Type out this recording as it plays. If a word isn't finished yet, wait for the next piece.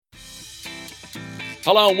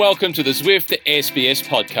Hello and welcome to the Zwift SBS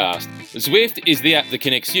podcast. Zwift is the app that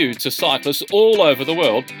connects you to cyclists all over the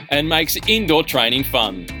world and makes indoor training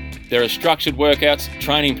fun. There are structured workouts,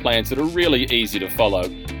 training plans that are really easy to follow,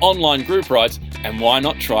 online group rides, and why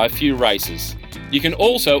not try a few races? You can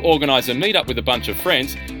also organise a meetup with a bunch of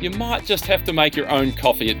friends. You might just have to make your own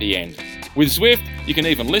coffee at the end. With Zwift, you can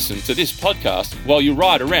even listen to this podcast while you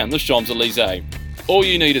ride around the Champs-Elysees. All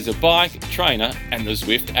you need is a bike, trainer, and the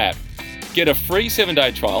Zwift app. Get a free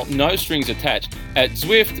 7-day trial, no strings attached, at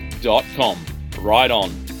Zwift.com. Ride on.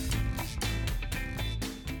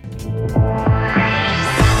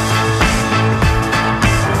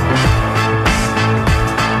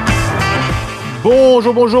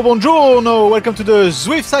 Bonjour, bonjour, buongiorno. Welcome to the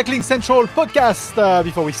Zwift Cycling Central podcast.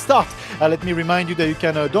 Before we start, let me remind you that you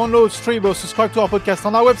can download, stream, or subscribe to our podcast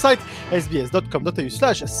on our website,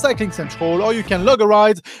 sbs.com.au/cyclingcentral, or you can log a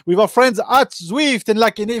ride with our friends at Zwift. And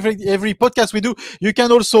like in every podcast we do, you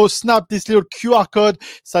can also snap this little QR code.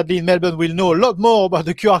 Sadly, in Melbourne, we'll know a lot more about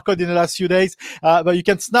the QR code in the last few days, but you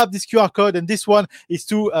can snap this QR code, and this one is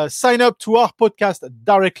to sign up to our podcast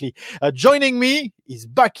directly. Joining me is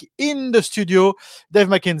back in the studio, Dave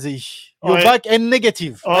McKenzie. You're back and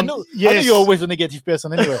negative. I know you're always a negative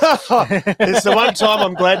person anyway. It's the one time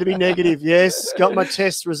I'm glad to be negative. Yes, got my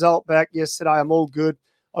test result back yesterday. I'm all good.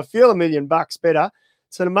 I feel $1 million better.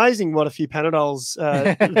 It's an amazing what a few Panadols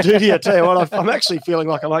do to you. I tell you what, I'm actually feeling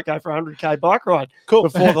like I might go for a 100k bike ride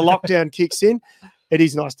before the lockdown kicks in. It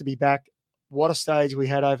is nice to be back. What a stage we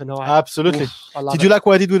had overnight. Absolutely. Oof, did you like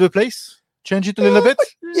what I did with the place? Change it a little bit?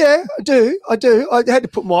 Yeah, I do. I had to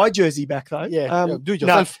put my jersey back though. Do it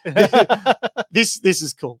yourself. No. This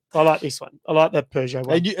is cool. I like this one. I like that Peugeot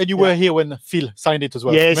one. And you were here when Phil signed it as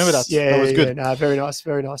well. Yes, remember that? Yeah, that was good. Yeah, no, very nice,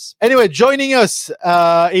 very nice. Anyway, joining us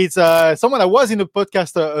is someone I was in the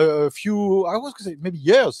podcast a few, I was going to say maybe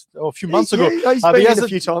years or a few months ago. Yeah, he's been in a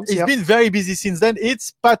few times. He's been very busy since then.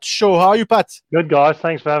 It's Pat Shaw. How are you, Pat? Good, guys.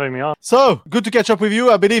 Thanks for having me on. So good to catch up with you.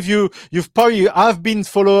 I believe you've probably have been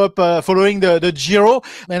following the Giro,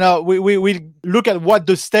 and we look at what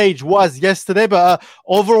the stage was yesterday. But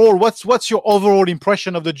overall, what's your overall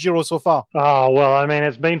impression of the Giro so far? Oh, well, I mean,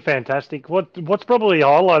 it's been fantastic. What's probably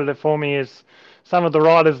highlighted it for me is some of the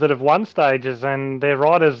riders that have won stages, and they're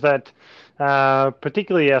riders that,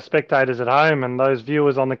 particularly our spectators at home and those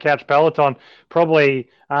viewers on the Couch Peloton, probably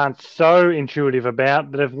aren't so intuitive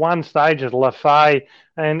about, that have won stages. Lafay,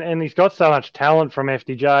 and he's got so much talent from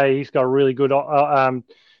FDJ. He's got really good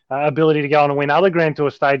ability to go on and win other Grand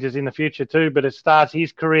Tour stages in the future too. But it starts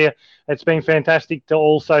his career. It's been fantastic to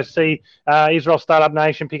also see Israel Startup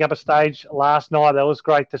Nation pick up a stage last night. That was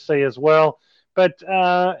great to see as well. But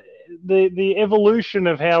the evolution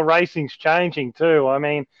of how racing's changing too. I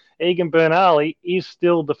mean, Egan Bernal is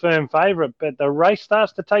still the firm favourite, but the race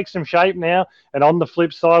starts to take some shape now. And on the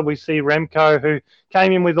flip side, we see Remco, who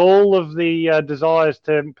came in with all of the desires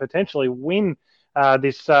to potentially win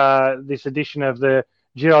this edition of the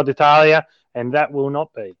Giro d'Italia, and that will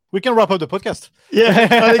not be. We can wrap up the podcast. Yeah,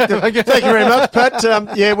 thank you very much, Pat.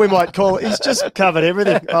 We might call it. He's just covered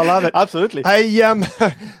everything. I love it. Absolutely. Hey,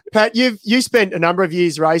 Pat, you spent a number of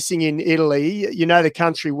years racing in Italy. You know the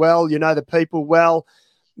country well. You know the people well.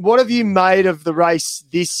 What have you made of the race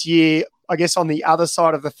this year, I guess, on the other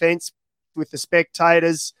side of the fence with the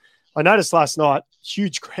spectators? I noticed last night,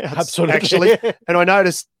 huge crowds, absolutely, actually, and I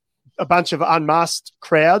noticed a bunch of unmasked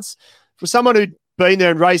crowds. For someone who'd been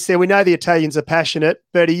there and raced there, we know the Italians are passionate,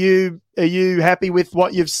 but are you happy with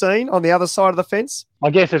what you've seen on the other side of the fence?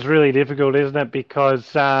 I guess it's really difficult, isn't it?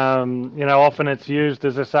 Because, often it's used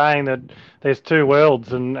as a saying that there's two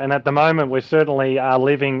worlds. And at the moment, we certainly are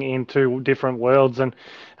living in two different worlds. And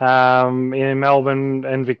in Melbourne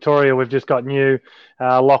and Victoria, we've just got new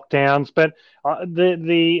lockdowns. But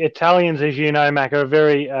the Italians, as you know, Mac, are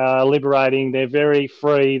very liberating. They're very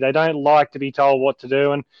free. They don't like to be told what to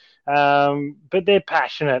do. But they're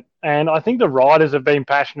passionate, and I think the riders have been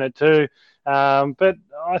passionate too. But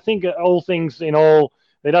I think all things in all,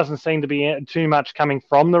 there doesn't seem to be too much coming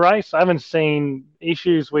from the race. I haven't seen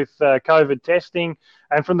issues with COVID testing,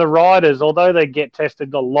 and from the riders, although they get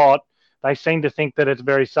tested a lot, they seem to think that it's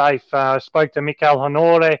very safe. I spoke to Mikel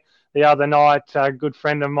Honore the other night, a good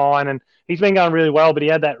friend of mine, and he's been going really well, but he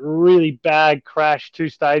had that really bad crash 2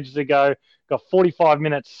 stages ago. Got 45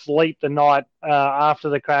 minutes sleep the night after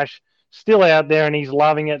the crash, still out there, and he's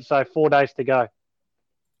loving it. So 4 days to go.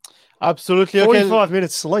 Absolutely. 45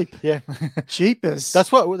 minutes sleep. Yeah. Jeepers.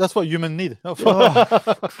 That's what humans need. It's bad.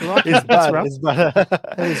 rough. It's bad.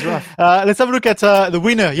 That is rough. Let's have a look at the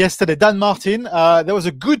winner yesterday, Dan Martin. There was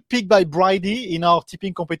a good pick by Bridie in our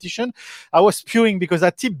tipping competition. I was spewing because I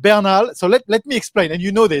tipped Bernal. So let me explain, and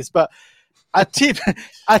you know this, but I tip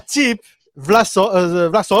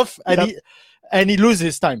Vlasov, and he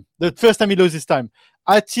loses time. The first time he loses time.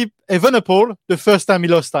 I tip Evenepoel the first time he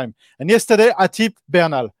lost time. And yesterday I tipped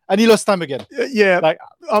Bernal and he lost time again. Yeah. Like,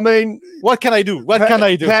 I mean, what can I do?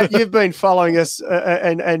 Pat, you've been following us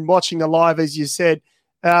and watching the live, as you said.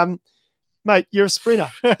 Mate, you're a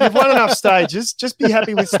sprinter. You've won enough stages. Just be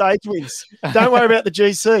happy with stage wins. Don't worry about the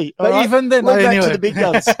GC. But right? Even then, back to the big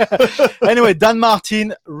guns. Anyway, Dan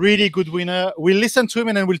Martin, really good winner. We'll listen to him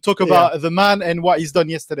and then we'll talk about the man and what he's done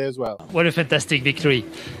yesterday as well. What a fantastic victory.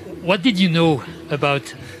 What did you know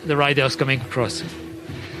about the riders coming across?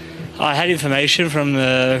 I had information from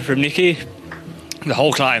Nicky the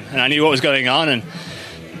whole climb, and I knew what was going on, and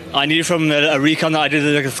I knew from a recon that I did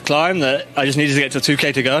the climb that I just needed to get to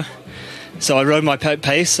 2k to go. So I rode my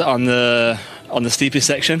pace on the steepest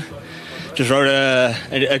section, just rode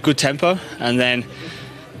a good tempo, and then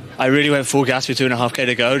I really went full gas with 2.5k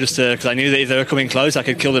to go, just because I knew that if they were coming close, I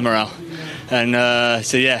could kill the morale. And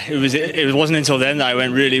it wasn't until then that I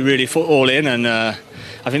went really all in, and I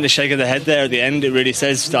think the shake of the head there at the end, it really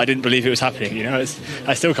says that I didn't believe it was happening. You know,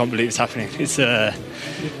 I still can't believe it's happening. It's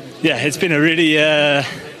been a really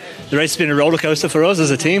the race has been a roller coaster for us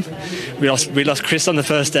as a team. We lost Chris on the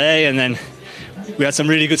first day, and then we had some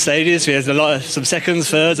really good stages. We had some seconds,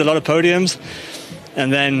 thirds, a lot of podiums,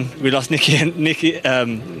 and then we lost Dema.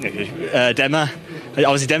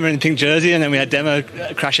 Obviously Dema in the pink jersey, and then we had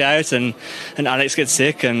Dema crash out and Alex get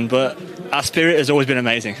sick, but our spirit has always been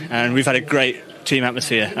amazing, and we've had a great team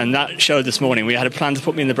atmosphere, and that showed this morning. We had a plan to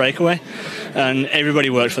put me in the breakaway, and everybody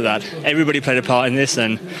worked for that. Everybody played a part in this,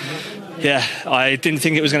 and I didn't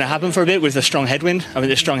think it was going to happen for a bit with the strong headwind. I mean,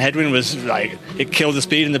 the strong headwind was like, it killed the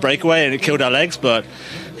speed in the breakaway and it killed our legs, but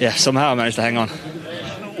somehow I managed to hang on.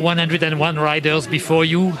 101 riders before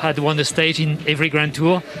you had won a stage in every Grand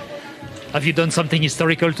Tour. Have you done something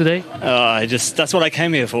historical today? That's what I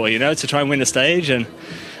came here for, to try and win a stage. And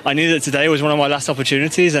I knew that today was one of my last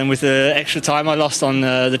opportunities. And with the extra time I lost on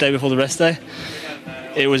the day before the rest day,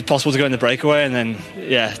 it was possible to go in the breakaway. And then,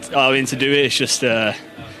 to do it, it's just,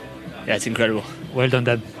 it's incredible. Well done,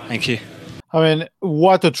 Dan. Thank you. I mean,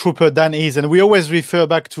 what a trooper Dan is. And we always refer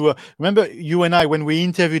back to, remember you and I, when we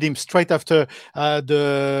interviewed him straight after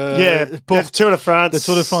the Tour de France. The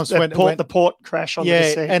Tour de France. The port crash on the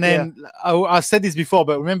descent. And then I said this before,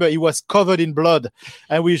 but remember, he was covered in blood.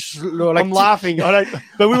 And I'm laughing.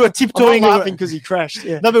 But we were tiptoeing. I'm not laughing because he crashed.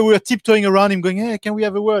 Yeah. No, but we were tiptoeing around him going, hey, can we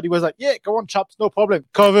have a word? He was like, yeah, go on, chaps, no problem.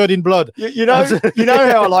 Covered in blood. You know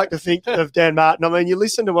how I like to think of Dan Martin. I mean, you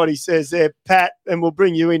listen to what he says there, Pat, and we'll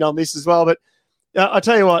bring you in on this as well. But I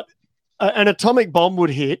tell you what, an atomic bomb would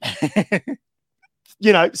hit.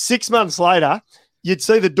 6 months later, you'd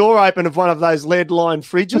see the door open of one of those lead-lined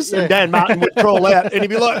fridges, and Dan Martin would crawl out, and he'd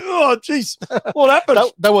be like, "Oh, geez, what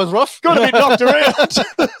happened? That was rough. Got a bit knocked around."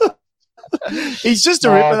 He's just a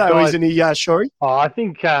ripper, though, isn't he, Shori? I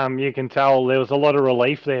think you can tell there was a lot of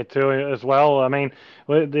relief there too, as well. I mean,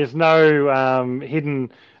 there's no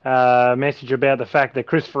hidden message about the fact that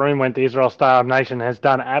Chris Froome went to Israel Star of Nation, has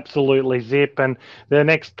done absolutely zip, and the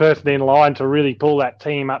next person in line to really pull that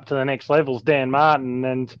team up to the next level is Dan Martin.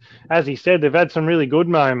 And as he said, they've had some really good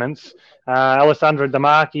moments. Alessandro De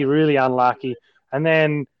Marchi, really unlucky, and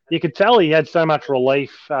then you could tell he had so much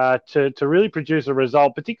relief to really produce a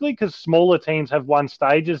result, particularly because smaller teams have won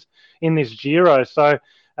stages in this Giro. So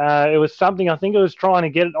it was something, I think it was trying to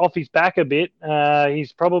get it off his back a bit.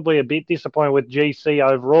 He's probably a bit disappointed with GC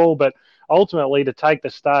overall, but ultimately to take the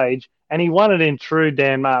stage, and he won it in true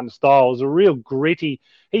Dan Martin style. It was a real gritty.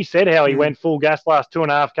 He said how he went full gas last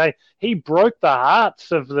 2.5K. He broke the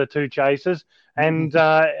hearts of the two chasers, and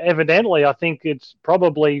evidently I think it's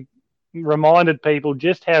probably reminded people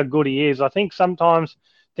just how good he is. I think sometimes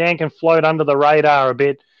Dan can float under the radar a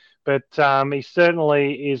bit, but he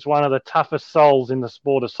certainly is one of the toughest souls in the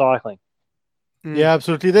sport of cycling. Yeah,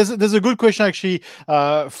 absolutely. There's a good question actually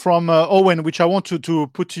from Owen, which I want to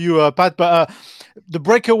put to you, Pat. But the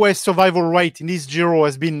breakaway survival rate in this Giro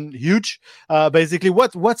has been huge. Basically,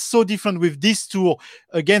 what's so different with this tour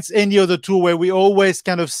against any other tour where we always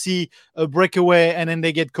kind of see a breakaway and then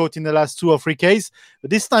they get caught in the last 2 or 3 Ks? But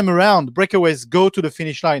this time around, breakaways go to the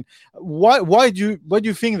finish line. Why do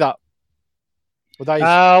you think that?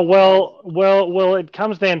 Well, it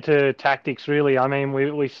comes down to tactics, really. I mean,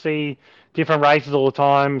 we see different races all the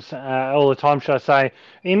time, should I say.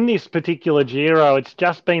 In this particular Giro, it's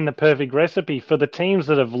just been the perfect recipe for the teams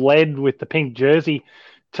that have led with the pink jersey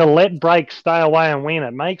to let breaks stay away and win.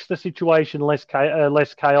 It makes the situation less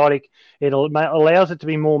chaotic. It allows it to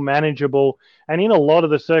be more manageable. And in a lot of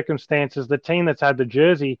the circumstances, the team that's had the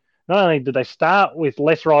jersey, not only did they start with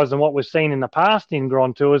less rise than what we've seen in the past in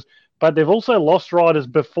Grand Tours, but they've also lost riders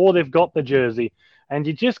before they've got the jersey. And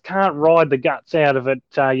you just can't ride the guts out of it.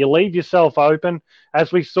 You leave yourself open.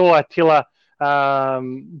 As we saw Attila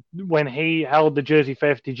when he held the jersey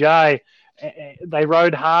for FDJ, they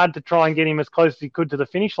rode hard to try and get him as close as he could to the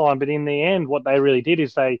finish line. But in the end, what they really did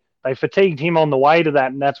is they fatigued him on the way to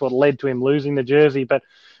that, and that's what led to him losing the jersey. But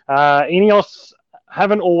Ineos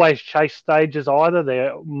haven't always chased stages either.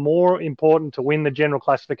 They're more important to win the general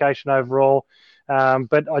classification overall.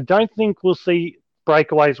 But I don't think we'll see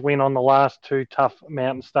breakaways win on the last two tough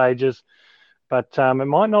mountain stages. But it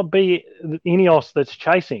might not be Ineos that's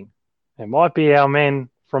chasing. It might be our men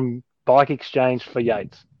from Bike Exchange for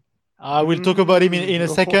Yates. We'll talk about him in a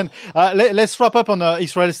second. Let's wrap up on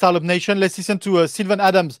Israel Startup Nation. Let's listen to Sylvan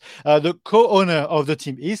Adams, the co-owner of the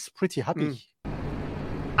team. He's pretty happy.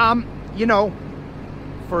 You know,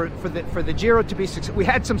 for the Giro to be successful, we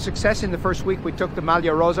had some success in the first week. We took the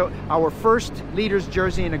Maglia Rosa, our first leader's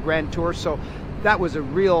jersey in a Grand Tour. So that was a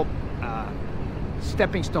real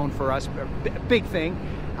stepping stone for us, a big thing.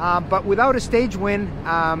 But without a stage win,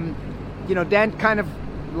 you know, Dan kind of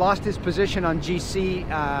lost his position on GC.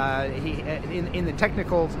 In the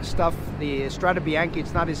technical stuff, the Strada Bianchi,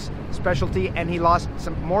 it's not his specialty, and he lost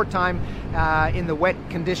some more time in the wet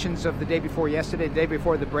conditions of the day before yesterday, the day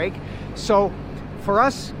before the break. So for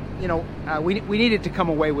us, you know, we needed to come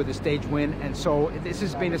away with a stage win, and so this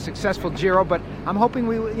has been a successful Giro. But I'm hoping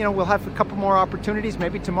we'll have a couple more opportunities.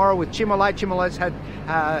 Maybe tomorrow with Cimolai. Cimolai's had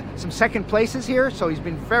some second places here, so he's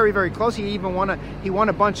been very, very close. He even won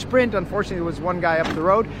a bunch sprint. Unfortunately, there was one guy up the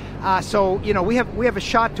road. So you know, we have a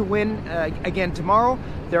shot to win again tomorrow.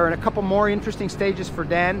 There are a couple more interesting stages for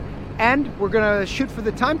Dan, and we're going to shoot for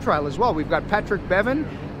the time trial as well. We've got Patrick Bevan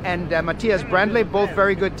and Matthias Brandle, both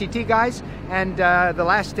very good TT guys. And the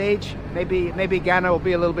last stage, maybe Ganna will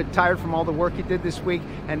be a little bit tired from all the work he did this week.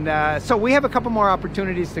 And so we have a couple more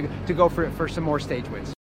opportunities to go for some more stage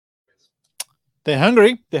wins. They're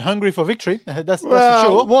hungry for victory. That's for Well,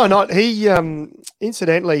 sure. why not? He,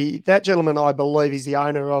 incidentally, that gentleman, I believe, is the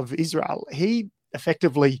owner of Israel. He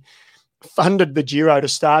effectively funded the Giro to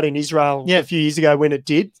start in Israel a few years ago when it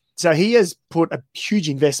did. So he has put a huge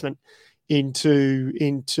investment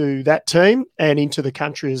into that team and into the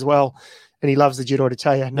country as well. And he loves the Giro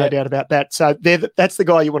d'Italia, no doubt about that. So that's the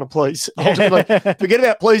guy you want to please. Ultimately, forget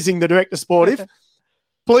about pleasing the director sportive.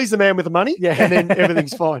 Please the man with the money, and then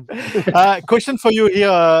everything's fine. Question for you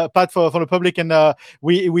here, Pat, for the public, and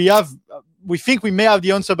we think we may have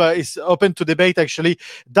the answer, but it's open to debate. Actually,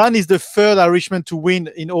 Dan is the third Irishman to win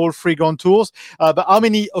in all three Grand Tours. But how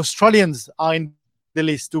many Australians are in the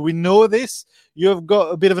list? Do we know this? You've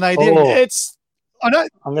got a bit of an idea. It's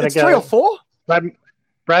 3 or 4.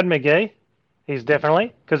 Brad McGee, he's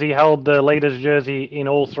definitely, because he held the leader's jersey in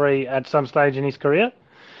all three at some stage in his career.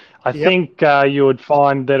 I think you would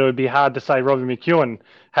find that it would be hard to say Robbie McEwen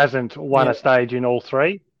hasn't won a stage in all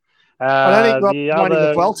three. I don't think Robbie won in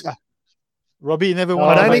the Vuelta. Robbie never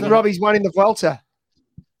won. I don't think Robbie's won in the Vuelta.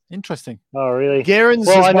 Interesting. Oh, really? Gerrans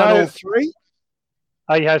has won all 3.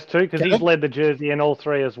 Oh, he has 2, because he's led the jersey in all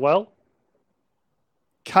 3 as well.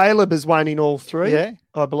 Caleb has won in all 3,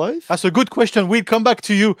 I believe. That's a good question. We'll come back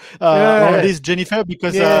to you on this, Jennifer,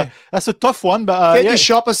 because that's a tough one. But get your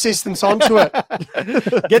shop assistants onto it.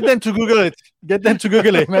 Get them to Google it.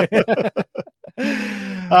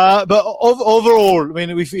 But overall, I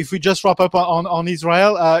mean, if we just wrap up on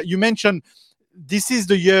Israel, you mentioned this is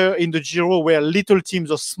the year in the Giro where little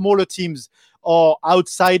teams or smaller teams or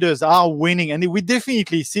outsiders are winning, and we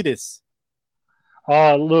definitely see this.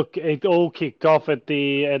 Oh, look, it all kicked off at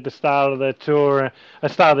the start of the tour,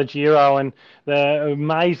 start of the Giro, and the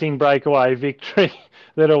amazing breakaway victory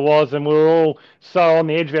that it was. And we were all so on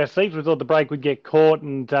the edge of our seats. We thought the break would get caught,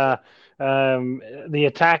 and the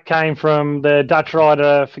attack came from the Dutch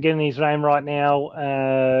rider, forgetting his name right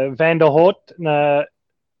now, Van der Hoort,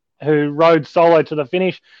 who rode solo to the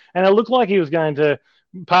finish. And it looked like he was going to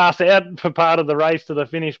pass out for part of the race to the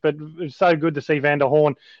finish, but it's so good to see Van der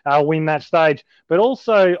Hoorn win that stage. But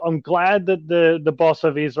also, I'm glad that the boss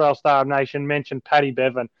of Israel Startup Nation mentioned Paddy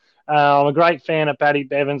Bevan. I'm a great fan of Paddy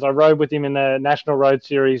Bevans. I rode with him in the National Road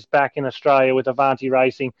Series back in Australia with Avanti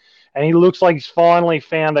Racing, and he looks like he's finally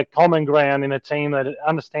found a common ground in a team that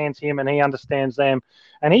understands him and he understands them.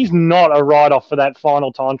 And he's not a write-off for that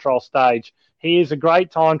final time trial stage. He is a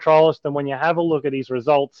great time trialist, and when you have a look at his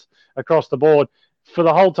results across the board, for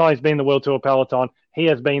the whole time he's been the World Tour Peloton, he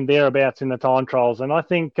has been thereabouts in the time trials. And I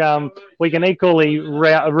think we can equally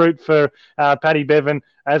root for Paddy Bevan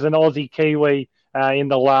as an Aussie Kiwi in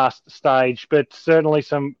the last stage, but certainly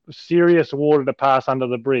some serious water to pass under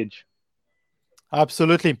the bridge.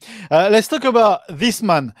 Absolutely. Let's talk about this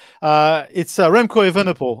man. It's Remco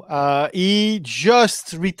Evenepoel. He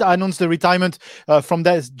just announced the retirement from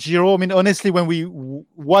that Giro. I mean, honestly, when we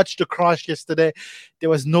watched the crash yesterday, there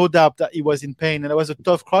was no doubt that he was in pain, and it was a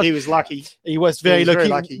tough crash. He was lucky. He was very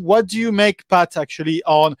lucky. What do you make, Pat, actually,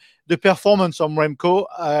 on the performance of Remco?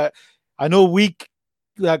 I know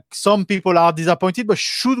some people are disappointed, but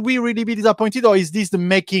should we really be disappointed, or is this the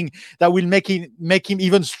making that will make him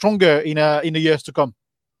even stronger in the years to come?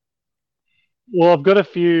 Well, I've got a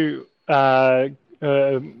few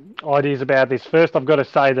ideas about this. First, I've got to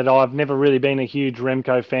say that I've never really been a huge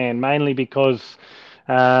Remco fan, mainly because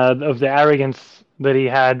of the arrogance that he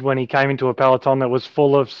had when he came into a peloton that was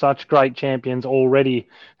full of such great champions already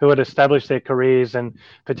who had established their careers, and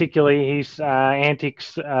particularly his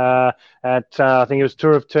antics at, I think it was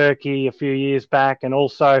Tour of Turkey a few years back, and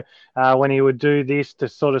also when he would do this to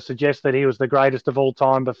sort of suggest that he was the greatest of all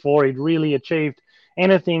time before he'd really achieved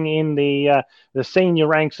anything in the senior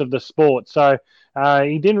ranks of the sport. So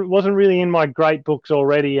he wasn't really in my great books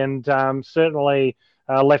already, and certainly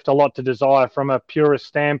left a lot to desire from a purist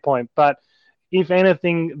standpoint. But if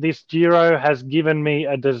anything, this Giro has given me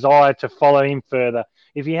a desire to follow him further.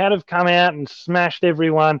 If he had have come out and smashed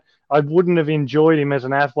everyone, I wouldn't have enjoyed him as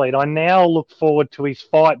an athlete. I now look forward to his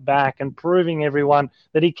fight back and proving everyone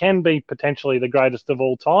that he can be potentially the greatest of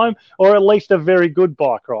all time, or at least a very good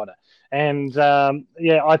bike rider. And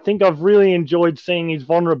I think I've really enjoyed seeing his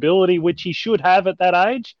vulnerability, which he should have at that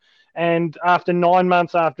age. And after 9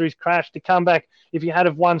 months after his crash, to come back, if he had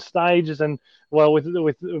have won stages and, well, with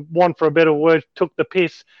one for a better word, took the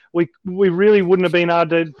piss, we really wouldn't have been able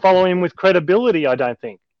to follow him with credibility, I don't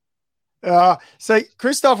think. So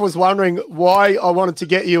Christoph was wondering why I wanted to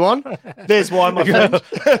get you on. There's why, my friend.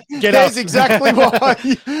 There's exactly why.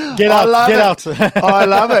 Get out. I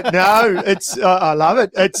love it. No, I love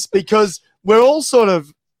it. It's because we're all sort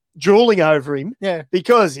of drooling over him. Yeah.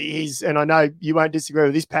 Because he is, and I know you won't disagree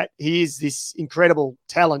with this, Pat, he is this incredible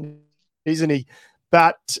talent, isn't he?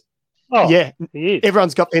 But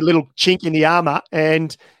everyone's got their little chink in the armor,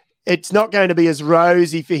 and it's not going to be as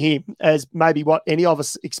rosy for him as maybe what any of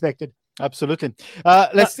us expected. Absolutely.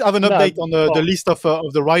 Let's have an update on the list of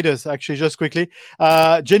the riders, actually, just quickly.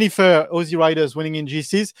 Jennifer, Aussie riders winning in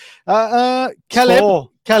GCs.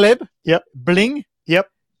 Caleb. Yep. Bling. Yep.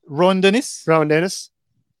 Rowan Dennis.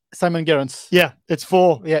 Simon Gerrans. Yeah, it's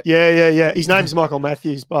 4. Yeah. His name's Michael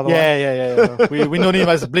Matthews, by the way. Yeah. We know him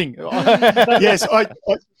as Bling. Yes, I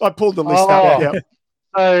pulled the list up. Yeah.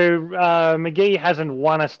 So McGee hasn't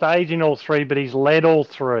won a stage in all 3, but he's led all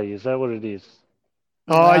 3. Is that what it is?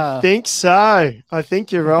 I think so. I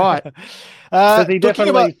think you're right. He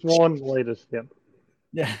definitely sworn leaders. Yep.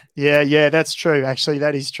 Yeah, that's true. Actually,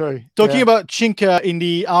 that is true. Talking about chink in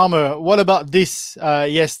the armor, what about this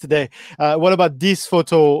yesterday? What about this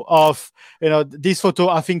photo of, this photo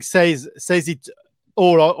I think says it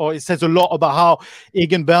all, or it says a lot about how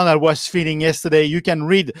Egan Bernal was feeling yesterday. You can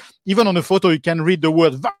read, even on the photo, you can read the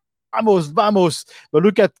word Vamos, but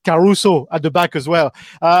look at Caruso at the back as well.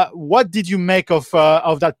 What did you make of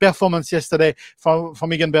that performance yesterday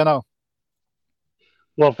from Egan Bernal?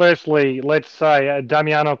 Well, firstly, let's say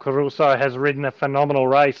Damiano Caruso has ridden a phenomenal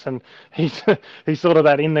race, and he's sort of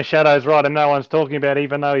that in the shadows rider no one's talking about,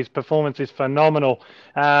 even though his performance is phenomenal.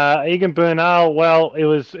 Egan Bernal, well, it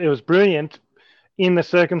was brilliant in the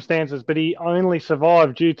circumstances, but he only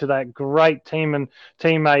survived due to that great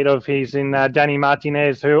teammate of his in Danny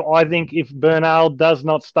Martinez, who I think if Bernal does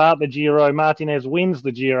not start the Giro, Martinez wins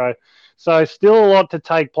the Giro. So still a lot to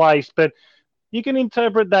take place, but you can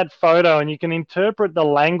interpret that photo and you can interpret the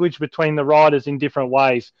language between the riders in different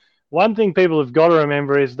ways. One thing people have got to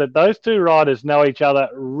remember is that those two riders know each other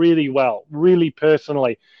really well, really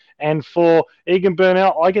personally. And for Egan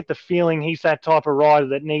Bernal, I get the feeling he's that type of rider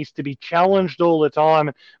that needs to be challenged all the time.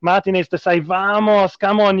 And Martinez to say, vamos,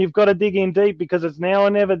 come on, you've got to dig in deep because it's now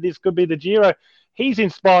or never, this could be the Giro. He's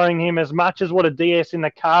inspiring him as much as what a DS in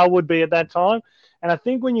the car would be at that time. And I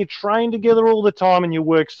think when you train together all the time and you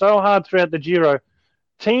work so hard throughout the Giro,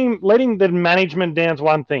 letting the management down is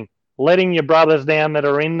one thing. Letting your brothers down that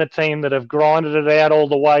are in the team that have grinded it out all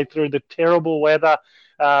the way through the terrible weather,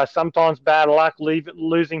 sometimes bad luck,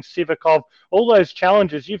 losing Sivakov, all those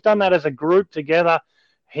challenges. You've done that as a group together.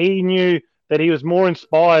 He knew that he was more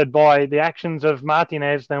inspired by the actions of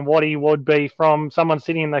Martinez than what he would be from someone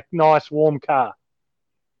sitting in a nice warm car.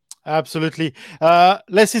 Absolutely.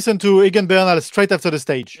 Let's listen to Egan Bernal straight after the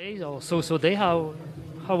stage. So day, how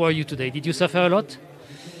are you today? Did you suffer a lot?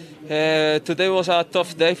 Today was a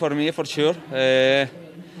tough day for me, for sure.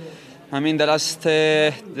 I mean, the last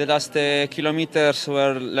kilometers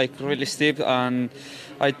were like really steep, and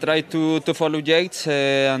I tried to follow Yates,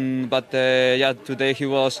 but today he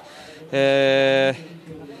was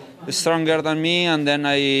stronger than me, and then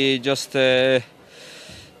I just tried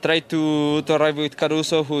to arrive with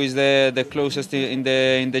Caruso, who is the closest in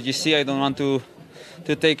the GC. I don't want to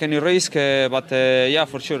take any risk, but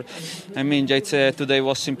for sure. I mean, Yates today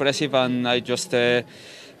was impressive, and I just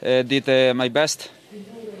did my best.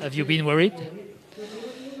 Have you been worried?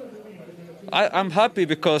 I'm happy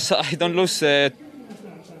because I don't lose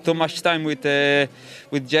too much time with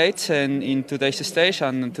Yates and in today's stage,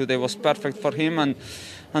 and today was perfect for him.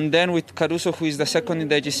 And then with Caruso, who is the second in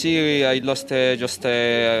the GC, I lost just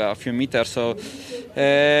a few meters. So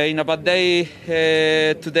in a bad day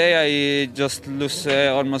today, I just lose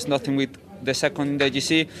almost nothing with the second in the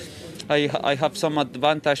GC. I have some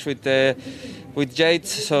advantage with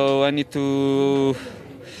Yates, so I need to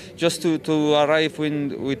arrive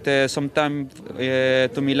with some time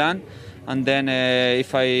to Milan, and then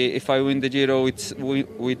if I win the Giro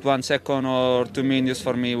with 1 second or 2 minutes,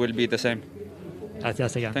 for me will be the same.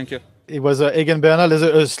 Thank you. It was Egan Bernal. There's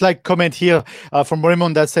a slight comment here from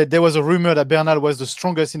Raymond that said there was a rumor that Bernal was the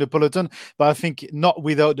strongest in the peloton, but I think not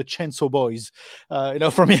without the Chainsaw Boys,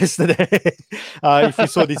 from yesterday. If you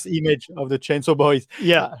saw this image of the Chainsaw Boys.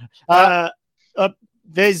 Yeah.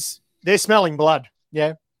 They're smelling blood.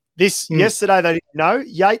 Yeah. Yesterday they didn't know.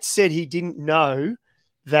 Yates said he didn't know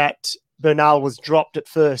that Bernal was dropped at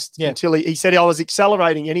first until he said I was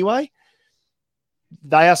accelerating anyway.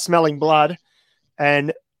 They are smelling blood,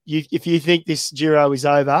 and if you think this Giro is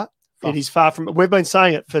over, it is far from. We've been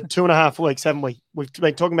saying it for 2.5 weeks, haven't we? We've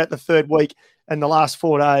been talking about the third week and the last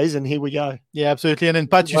 4 days, and here we go. Yeah, absolutely. And then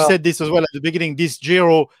Pat, you said this as well at the beginning. This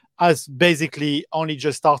Giro has basically only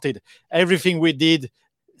just started. Everything we did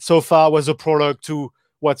so far was a prologue to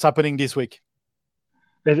what's happening this week.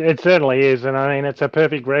 It certainly is, and I mean it's a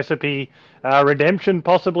perfect recipe, redemption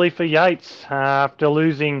possibly for Yates. After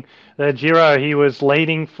losing the Giro, he was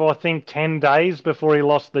leading for I think 10 days before he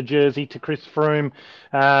lost the jersey to Chris Froome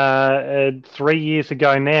 3 years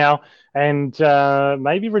ago now, and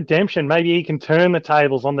maybe redemption. Maybe he can turn the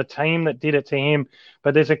tables on the team that did it to him.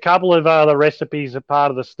 But there's a couple of other recipes a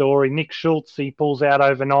part of the story. Nick Schultz, he pulls out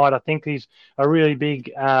overnight. I think he's a really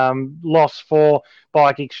big loss for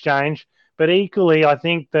Bike Exchange. But equally, I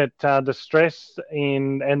think that the stress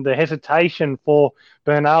and the hesitation for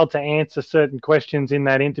Bernal to answer certain questions in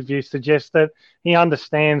that interview suggests that he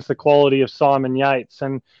understands the quality of Simon Yates.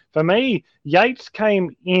 And for me, Yates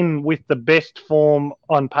came in with the best form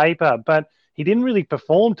on paper, but he didn't really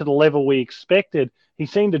perform to the level we expected. He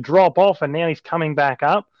seemed to drop off, and now he's coming back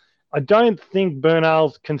up. I don't think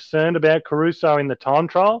Bernal's concerned about Caruso in the time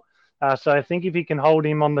trial. So I think if he can hold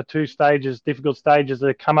him on the 2 stages, difficult stages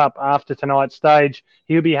that come up after tonight's stage,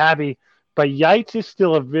 he'll be happy. But Yates is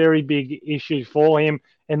still a very big issue for him,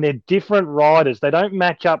 and they're different riders. They don't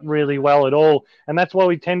match up really well at all, and that's why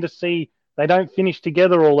we tend to see they don't finish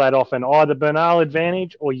together all that often, either Bernal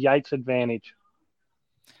advantage or Yates advantage.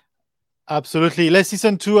 Absolutely. Let's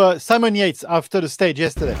listen to Simon Yates after the stage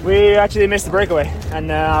yesterday. We actually missed the breakaway,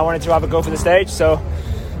 and I wanted to have a go for the stage, so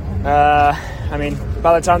I mean,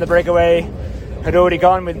 by the time the breakaway had already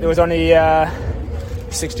gone, there was only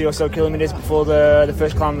 60 or so kilometers before the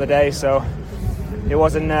first climb of the day, so it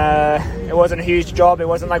wasn't a huge job. It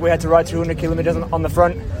wasn't like we had to ride 200 kilometers on the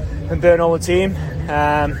front and burn all the team,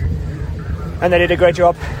 and they did a great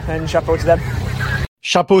job, and chapeau to them.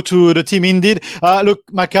 Chapeau to the team indeed. Look,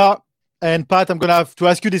 Maka and Pat, I'm going to have to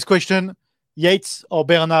ask you this question. Yates or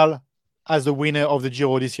Bernal as the winner of the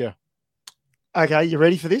Giro this year? Okay, you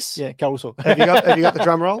ready for this? Yeah, Caruso. Have you got the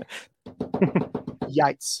drum roll?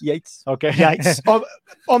 Yates. Okay. Yates.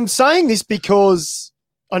 I'm saying this because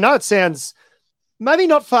I know it sounds maybe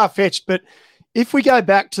not far-fetched, but if we go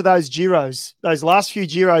back to those Giros, those last few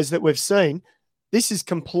Giros that we've seen, this is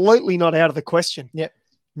completely not out of the question. Yep.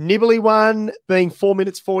 Nibali won being 4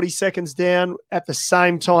 minutes, 40 seconds down at the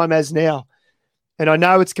same time as now. And I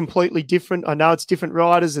know it's completely different. I know it's different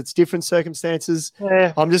riders. It's different circumstances.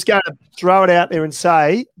 Yeah. I'm just going to throw it out there and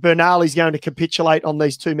say Bernal is going to capitulate on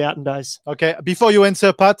these 2 mountain days. Okay. Before you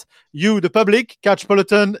answer, Pat, you, the public, catch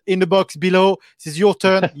peloton in the box below. This is your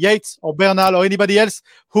turn. Yates or Bernal or anybody else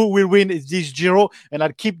who will win this Giro. And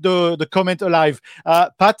I'll keep the comment alive.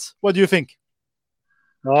 Pat, what do you think?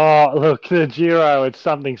 Oh, look, the Giro, it's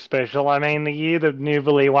something special. I mean, the year that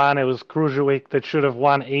Nibali won, it was Krujovic that should have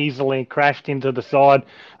won easily, crashed into the side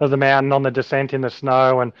of the mountain on the descent in the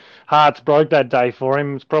snow, and hearts broke that day for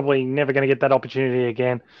him. He's probably never going to get that opportunity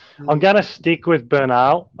again. I'm going to stick with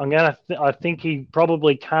Bernal. I think he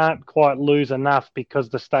probably can't quite lose enough because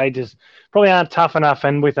the stages probably aren't tough enough,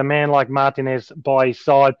 and with a man like Martinez by his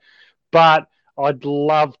side. But I'd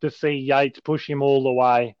love to see Yates push him all the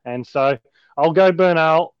way, and so I'll go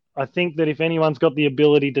Bernal. I think that if anyone's got the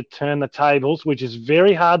ability to turn the tables, which is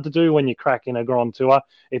very hard to do when you're cracking a Grand Tour,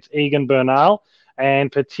 it's Egan Bernal,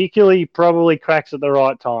 and particularly probably cracks at the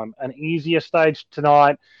right time. An easier stage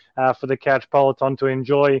tonight for the Couch Peloton to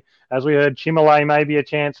enjoy. As we heard, Chimolay maybe a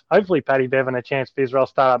chance. Hopefully Paddy Bevan a chance for Israel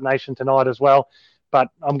Startup Nation tonight as well. But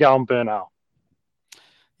I'm going Bernal.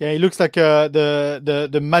 Yeah, it looks like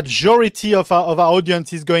the majority of our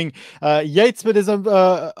audience is going Yates, but there's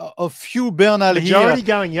a few Bernal here. Majority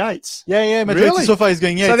going Yates. Yeah, majority really? so far is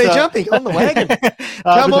going Yates. So they're jumping on the wagon.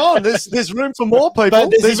 Come on, there's room for more people.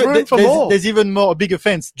 There's room for more. There's even more, a big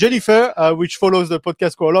offense. Jennifer, which follows the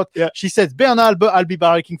podcast quite a lot, she says Bernal, but I'll be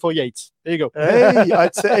barracking for Yates. There you go. Hey,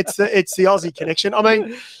 it's the Aussie connection. I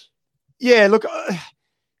mean, yeah, look.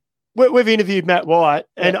 We've interviewed Matt White,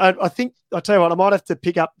 and I think, I'll tell you what, I might have to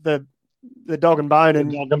pick up the dog and bone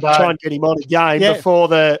and try and get him on again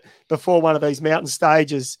before one of these mountain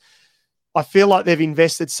stages. I feel like they've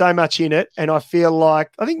invested so much in it, and I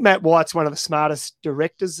think Matt White's one of the smartest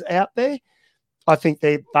directors out there. I think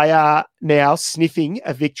they are now sniffing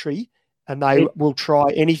a victory, and they will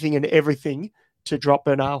try anything and everything to drop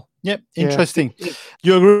Bernal. Yep, interesting. Yeah.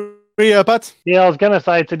 You agree, Pat? Yeah, I was going to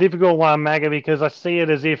say it's a difficult one, Magga, because I see it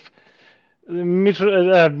as if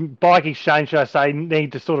Bike Exchange, should I say,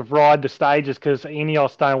 need to sort of ride the stages because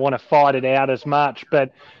Ineos don't want to fight it out as much.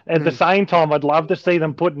 But at the same time, I'd love to see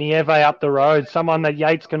them put Nieve up the road, someone that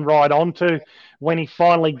Yates can ride onto when he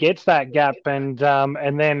finally gets that gap, and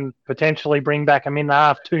then potentially bring back a minute and a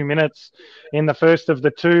half, 2 minutes in the first of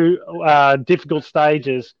the two difficult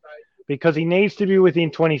stages, because he needs to be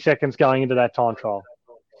within 20 seconds going into that time trial.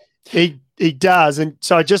 He does, and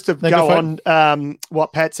so just to go on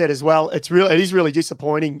what Pat said as well, it is really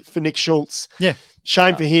disappointing for Nick Schultz. Yeah,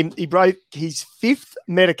 shame for him. He broke his fifth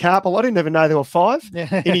metacarpal. I didn't even know there were five in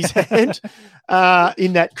his hand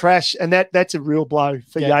in that crash, and that's a real blow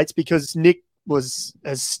for Yates, because Nick has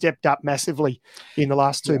stepped up massively in the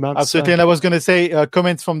last 2 months. Absolutely, and I was going to say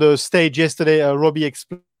comments from the stage yesterday. Robbie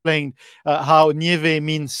explained how Nieve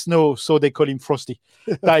means snow, so they call him Frosty.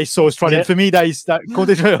 That is so Australian. For me, that is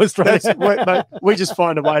quintessential Australian. We just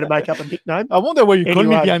find a way to make up a nickname. I wonder why you call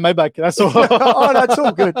me behind my back. That's all. That's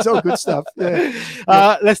all good. It's all good stuff.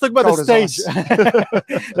 Yeah. Let's talk about the stage.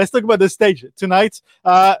 Let's talk about the stage tonight.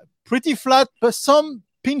 Pretty flat, but some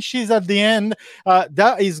pinches at the end.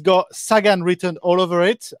 That is got Sagan written all over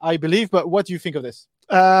it, I believe. But what do you think of this?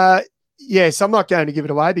 Yes, I'm not going to give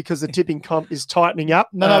it away because the tipping comp is tightening up.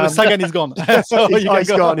 No, but Sagan is gone. So he's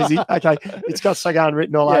gone, is he? Okay, it's got Sagan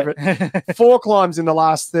written all over it. 4 climbs in the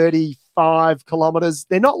last 35 kilometres.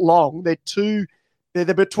 They're not long. They're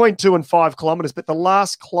between 2 and 5 kilometres, but the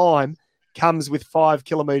last climb comes with 5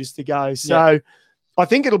 kilometres to go. So I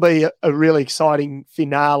think it'll be a really exciting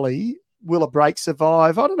finale. Will a break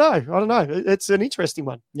survive? I don't know. It's an interesting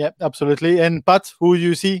one. Yep, absolutely. And Pat, who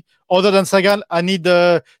you see other than Sagan? I need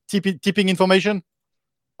the tipping information.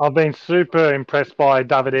 I've been super impressed by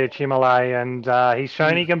Davide Chimolay, and he's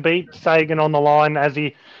shown he can beat Sagan on the line. As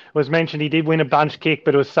he was mentioned, he did win a bunch kick,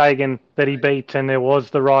 but it was Sagan that he beat, and there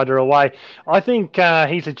was the rider away. I think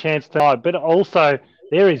he's a chance tonight, but also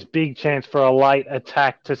there is big chance for a late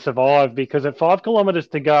attack to survive, because at 5 kilometres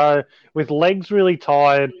to go, with legs really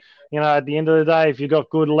tired, at the end of the day, if you've got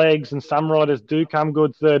good legs, and some riders do come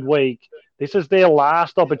good third week, this is their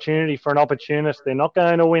last opportunity for an opportunist. They're not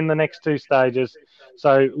going to win the next 2 stages.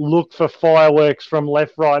 So look for fireworks from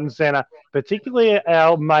left, right and centre, particularly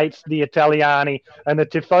our mates, the Italiani, and the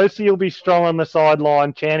Tifosi will be strong on the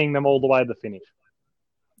sideline, chanting them all the way to the finish.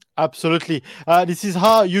 Absolutely. This is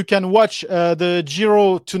how you can watch the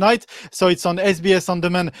Giro tonight. So it's on SBS On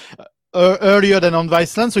Demand earlier than on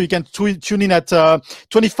Viceland, so you can tune in at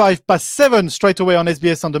 7:25 straight away on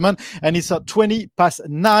SBS On Demand, and it's at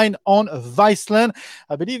 9:20 on Viceland.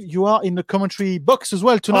 I believe you are in the commentary box as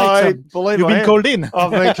well tonight. I believe you've been called in.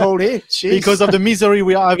 I've been called in because of the misery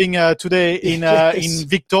we are having today in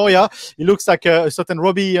Victoria. It looks like a certain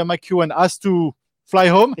Robbie McEwen has to fly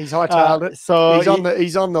home. He's hightailed it. So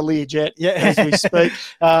he's on the Learjet as we speak.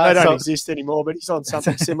 They don't exist anymore, but he's on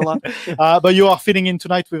something similar. But you are fitting in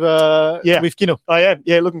tonight with Kino. I am.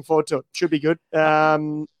 Yeah, looking forward to it. Should be good.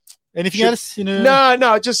 Anything else? No.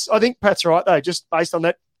 I think Pat's right though. Just based on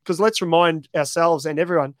that, because let's remind ourselves and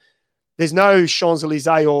everyone, there's no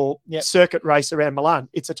Champs-Elysees or circuit race around Milan.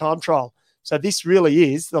 It's a time trial. So this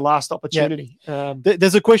really is the last opportunity.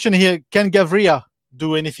 There's a question here. Can Gaviria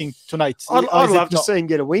do anything tonight? I'd love to see him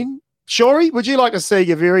get a win. Shorey, would you like to see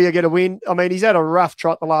Gaviria get a win? I mean, he's had a rough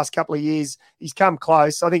trot the last couple of years. He's come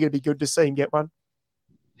close. I think it'd be good to see him get one.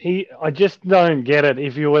 I just don't get it.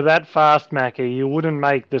 If you were that fast, Mackie, you wouldn't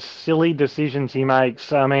make the silly decisions he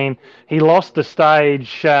makes. I mean, he lost the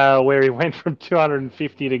stage where he went from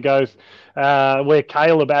 250 to Ghost, where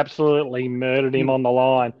Caleb absolutely murdered him on the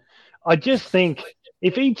line. I just think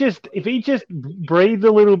if he just breathed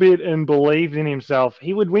a little bit and believed in himself,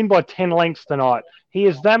 he would win by 10 lengths tonight. He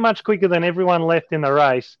is that much quicker than everyone left in the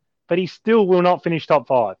race, but he still will not finish top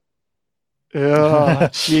 5. Oh,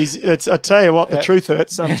 jeez. I tell you what, the truth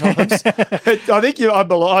hurts sometimes. I think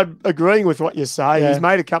I'm agreeing with what you say. He's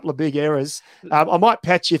made a couple of big errors. I might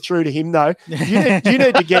patch you through to him, though. You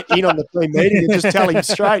need to get in on the team meeting and just tell him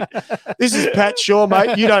straight. This is Pat Shaw,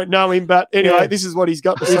 mate. You don't know him, but anyway, this is what he's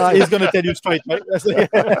got to say. He's going to tell you straight, mate.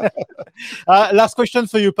 Last question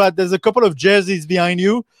for you, Pat. There's a couple of jerseys behind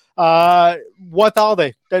you. What are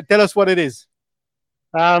they? Tell us what it is.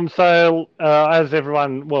 As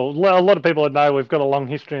everyone, a lot of people know, we've got a long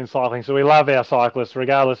history in cycling, so we love our cyclists,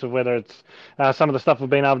 regardless of whether it's some of the stuff we've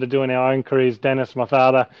been able to do in our own careers, Dennis, my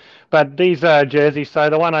father. But these are jerseys. So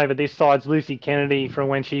the one over this side's Lucy Kennedy from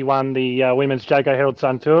when she won the Women's Jayco Herald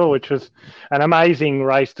Sun Tour, which was an amazing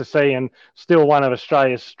race to see and still one of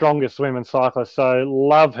Australia's strongest women cyclists. So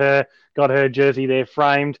love her, got her jersey there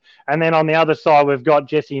framed. And then on the other side, we've got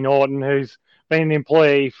Jessie Norton, who's been an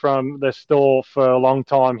employee from the store for a long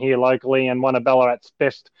time here locally and one of Ballarat's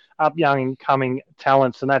best up-young-coming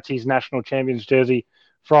talents, and that's his national champions jersey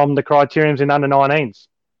from the Criteriums in under-19s.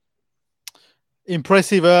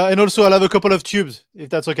 Impressive. And also I'll have a couple of tubes, if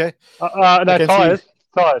that's okay. No, tyres.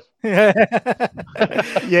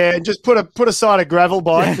 Yeah, and just put aside a gravel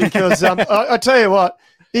bike because I tell you what,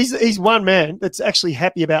 he's one man that's actually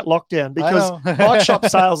happy about lockdown because bike shop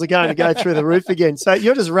sales are going to go through the roof again. So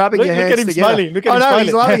you're just rubbing your hands together. Smiling. Look at him smiling.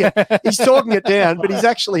 He's loving it. He's talking it down, but he's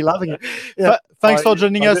actually loving it. Yeah. Thanks for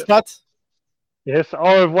joining us, Pat. Yes,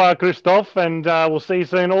 au revoir, Christophe, and we'll see you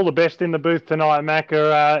soon. All the best in the booth tonight,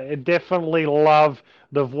 Macca. Definitely love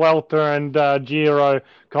the Vuelta and Giro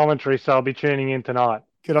commentary, so I'll be tuning in tonight.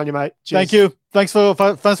 Good on you, mate. Cheers. Thank you. Thanks for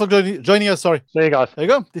joining us. Sorry. See you guys. There you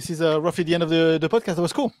go. This is roughly the end of the podcast. That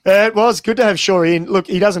was cool. It was good to have Shorey in. Look,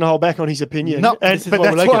 he doesn't hold back on his opinion. No, that's what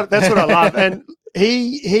I love. And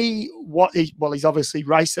he's obviously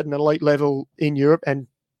raced at an elite level in Europe and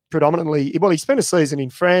predominantly, he spent a season in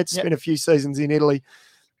France, spent a few seasons in Italy,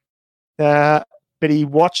 but he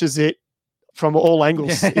watches it from all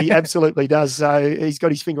angles. He absolutely does. So he's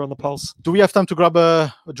got his finger on the pulse. Do we have time to grab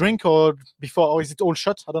a drink or before, or is it all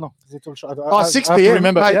shut? I don't know. Is it all shut? 6 p.m.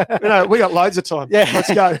 Remember, mate, we got loads of time. Yeah,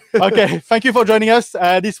 let's go. Okay, thank you for joining us.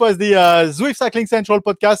 This was the Zwift Cycling Central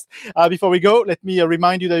podcast. Before we go, let me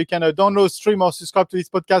remind you that you can download, stream, or subscribe to this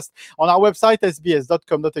podcast on our website,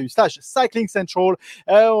 sbs.com.au/cycling central,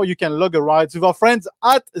 or you can log a ride with our friends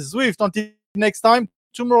at Zwift. Until next time,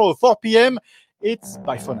 tomorrow, 4 p.m. It's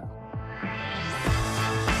bye for now.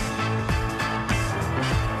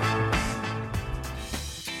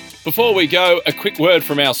 Before we go, a quick word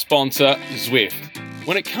from our sponsor, Zwift.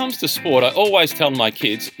 When it comes to sport, I always tell my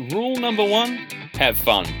kids, rule number 1, have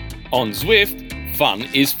fun. On Zwift, fun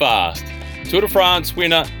is fast. Tour de France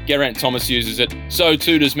winner Geraint Thomas uses it, so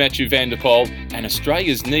too does Mathieu van der Poel, and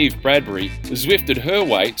Australia's Niamh Bradbury Zwifted her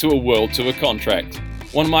way to a World Tour contract.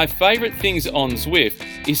 One of my favourite things on Zwift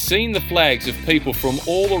is seeing the flags of people from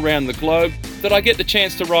all around the globe that I get the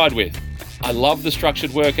chance to ride with. I love the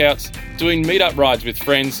structured workouts, doing meet-up rides with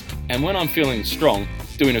friends, and when I'm feeling strong,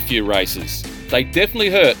 doing a few races. They definitely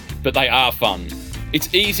hurt, but they are fun.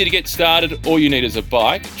 It's easy to get started. All you need is a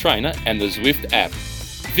bike, trainer, and the Zwift app.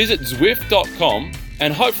 Visit Zwift.com,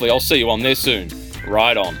 and hopefully I'll see you on there soon.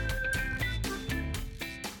 Ride on.